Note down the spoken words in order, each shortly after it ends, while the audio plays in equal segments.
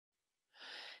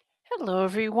Hello,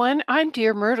 everyone. I'm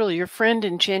Dear Myrtle, your friend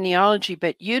in genealogy,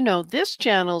 but this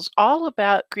channel's all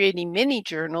about creating mini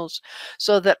journals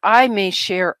so that I may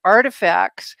share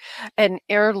artifacts and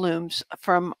heirlooms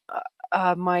from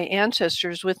my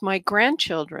ancestors with my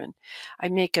grandchildren. I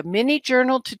make a mini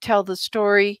journal to tell the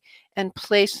story and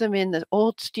place them in the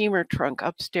old steamer trunk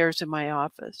upstairs in my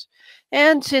office.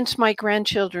 And since my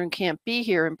grandchildren can't be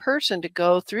here in person to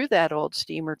go through that old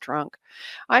steamer trunk,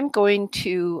 I'm going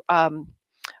to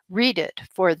read it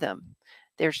for them.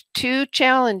 There's two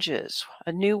challenges,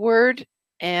 a new word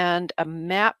and a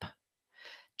map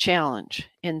challenge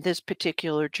in this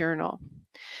particular journal.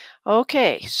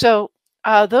 Okay, so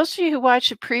those of you who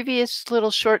watched the previous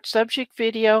little short subject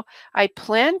video, I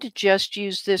plan to just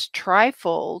use this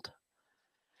trifold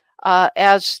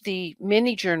as the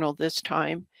mini journal this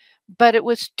time, but it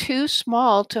was too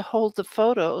small to hold the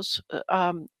photos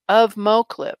of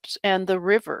Moclips and the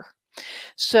river.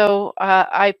 So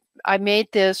I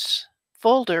made this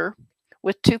folder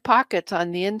with two pockets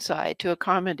on the inside to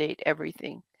accommodate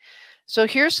everything. So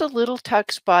here's a little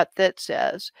tuck spot that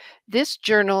says, this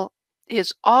journal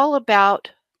is all about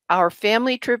our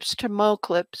family trips to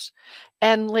Moclips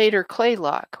and later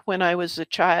Claylock when I was a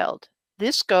child.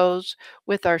 This goes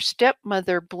with our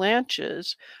stepmother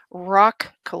Blanche's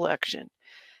rock collection.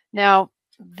 Now,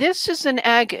 this is an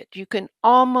agate. You can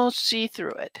almost see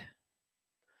through it.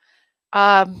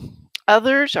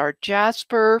 Others are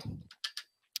Jasper,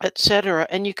 etc.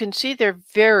 And you can see they're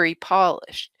very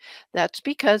polished. That's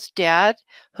because Dad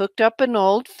hooked up an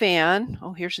old fan.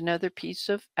 Oh, here's another piece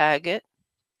of agate.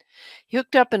 He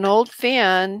hooked up an old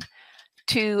fan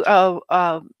to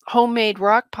a homemade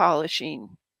rock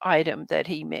polishing item that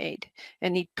he made.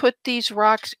 And he put these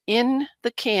rocks in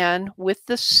the can with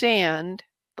the sand,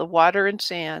 the water and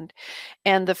sand,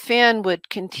 and the fan would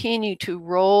continue to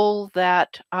roll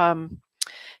that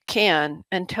can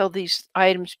until these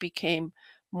items became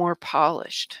more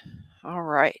polished. All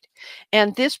right.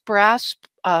 And this brass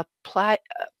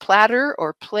platter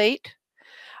or plate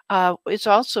is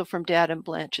also from Dad and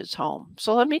Blanche's home.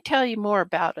 So let me tell you more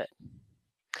about it.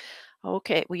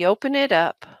 Okay, we open it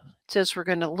up. It says we're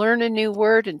going to learn a new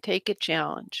word and take a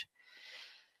challenge.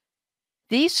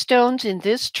 These stones in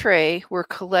this tray were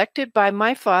collected by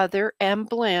my father and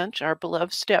Blanche, our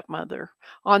beloved stepmother,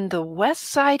 on the west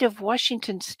side of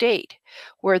Washington State,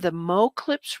 where the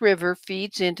Moclips River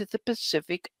feeds into the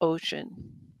Pacific Ocean.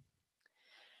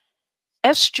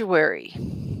 Estuary,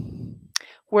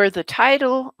 where the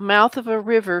tidal mouth of a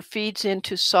river feeds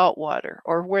into salt water,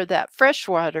 or where that fresh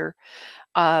water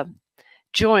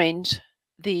joins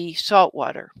the salt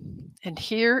water. And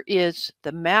here is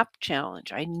the map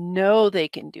challenge. I know they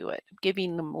can do it. I'm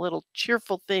giving them little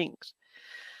cheerful things.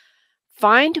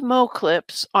 Find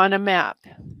Moclips on a map.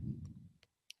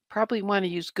 Probably want to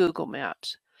use Google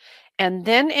Maps. And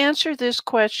then answer this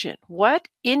question. What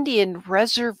Indian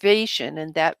reservation,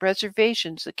 and that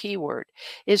reservation's the key word,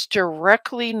 is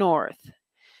directly north?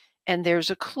 And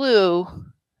there's a clue.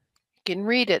 You can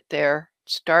read it there.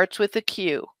 It starts with a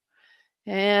Q.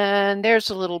 And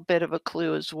there's a little bit of a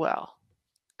clue as well.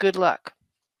 Good luck.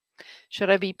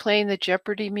 Should I be playing the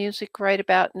Jeopardy music right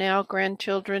about now,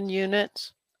 grandchildren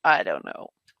units? I don't know.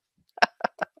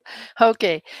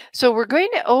 Okay, so we're going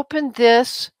to open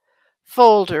this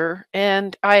folder,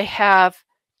 and I have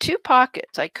two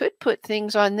pockets. I could put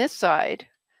things on this side,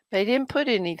 but I didn't put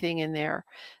anything in there.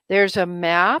 There's a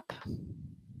map,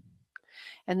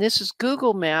 and this is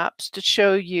Google Maps to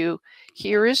show you.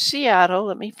 Here is Seattle.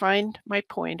 Let me find my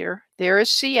pointer. There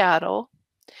is Seattle.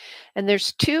 And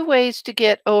there's two ways to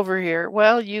get over here.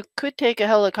 Well, you could take a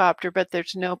helicopter, but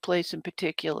there's no place in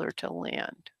particular to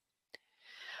land.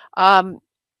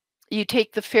 You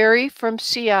take the ferry from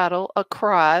Seattle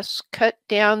across, cut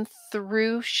down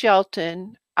through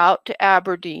Shelton, out to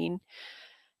Aberdeen,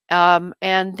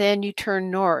 and then you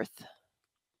turn north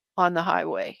on the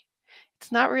highway.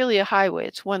 It's not really a highway.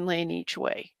 It's one lane each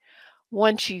way.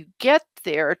 Once you get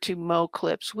there to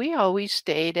Moclips, we always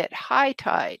stayed at high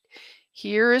tide.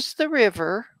 Here is the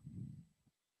river,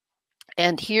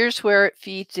 and here's where it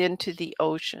feeds into the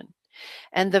ocean.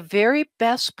 And the very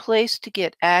best place to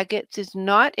get agates is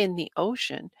not in the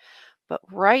ocean, but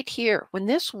right here. When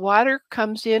this water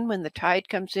comes in, when the tide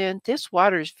comes in, this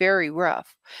water is very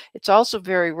rough. It's also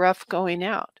very rough going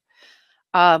out.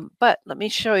 But let me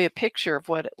show you a picture of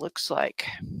what it looks like.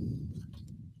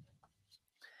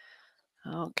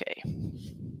 Okay.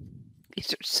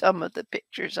 These are some of the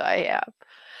pictures I have.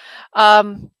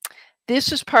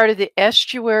 This is part of the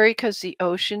estuary because the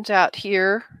ocean's out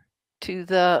here to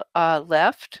the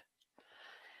left.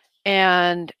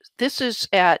 And this is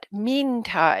at mean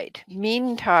tide.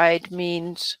 Mean tide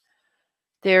means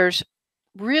There's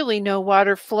really no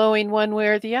water flowing one way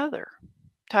or the other.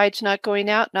 Tide's not going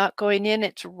out, not going in.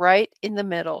 It's right in the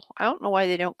middle. I don't know why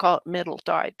they don't call it middle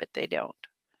tide, but they don't.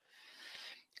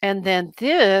 And then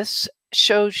this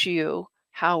shows you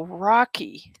how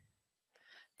rocky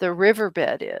the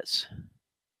riverbed is.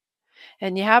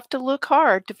 And you have to look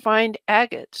hard to find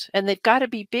agates. And they've got to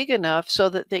be big enough so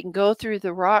that they can go through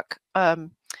the rock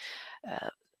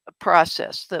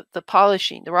process, the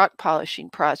rock polishing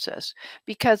process,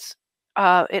 because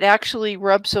it actually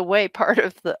rubs away part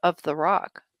of the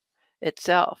rock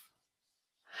itself.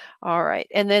 All right,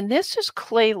 and then this is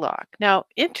clay lock. Now,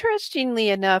 interestingly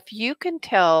enough, you can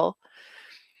tell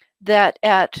that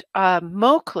at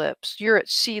Moclips, you're at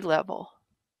sea level.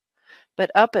 But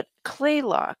up at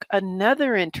Claylock,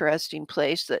 another interesting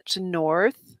place that's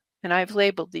north, and I've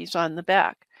labeled these on the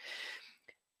back.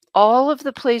 All of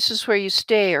the places where you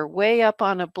stay are way up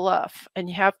on a bluff, and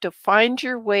you have to find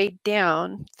your way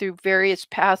down through various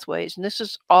pathways, and this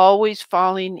is always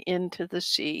falling into the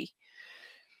sea.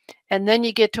 And then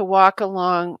you get to walk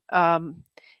along.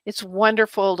 It's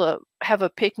wonderful to have a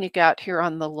picnic out here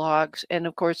on the logs, and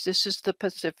of course, this is the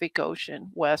Pacific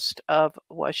Ocean west of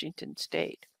Washington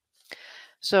State.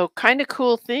 So kind of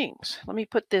cool things. Let me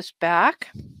put this back.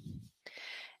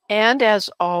 And as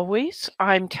always,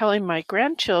 I'm telling my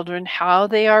grandchildren how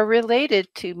they are related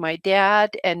to my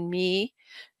dad and me,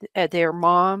 their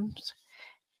moms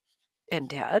and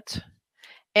dads.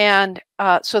 And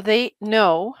so they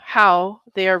know how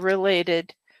they are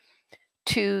related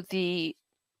to the,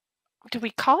 do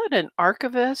we call it an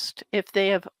archivist, if they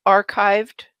have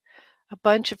archived a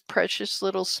bunch of precious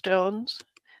little stones?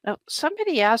 Now,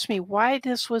 somebody asked me why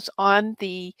this was on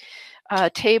the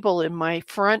table in my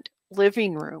front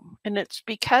living room, and it's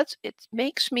because it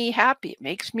makes me happy. It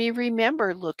makes me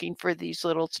remember looking for these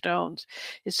little stones.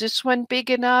 Is this one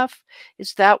big enough?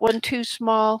 Is that one too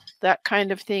small? That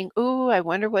kind of thing. Ooh, I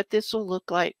wonder what this will look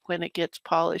like when it gets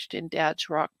polished in Dad's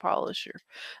rock polisher.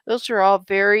 Those are all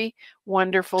very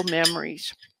wonderful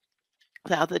memories.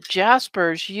 Now, the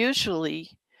Jasper's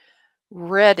usually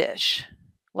reddish,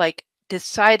 like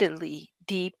decidedly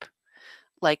deep,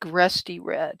 like rusty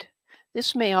red.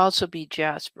 This may also be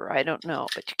Jasper. I don't know,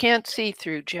 but you can't see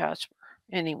through Jasper.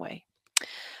 Anyway,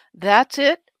 that's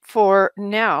it for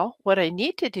now. What I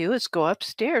need to do is go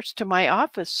upstairs to my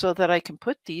office so that I can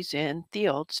put these in the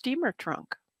old steamer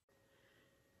trunk.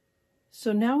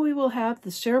 So now we will have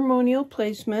the ceremonial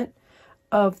placement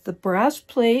of the brass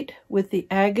plate with the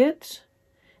agates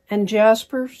and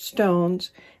Jasper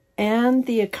stones and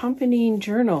the accompanying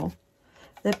journal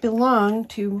that belong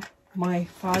to my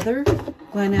father,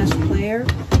 Glenn S. Player,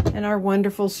 and our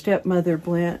wonderful stepmother,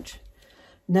 Blanche.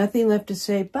 Nothing left to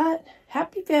say but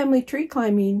happy family tree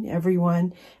climbing,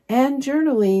 everyone, and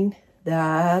journaling.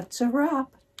 That's a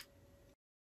wrap.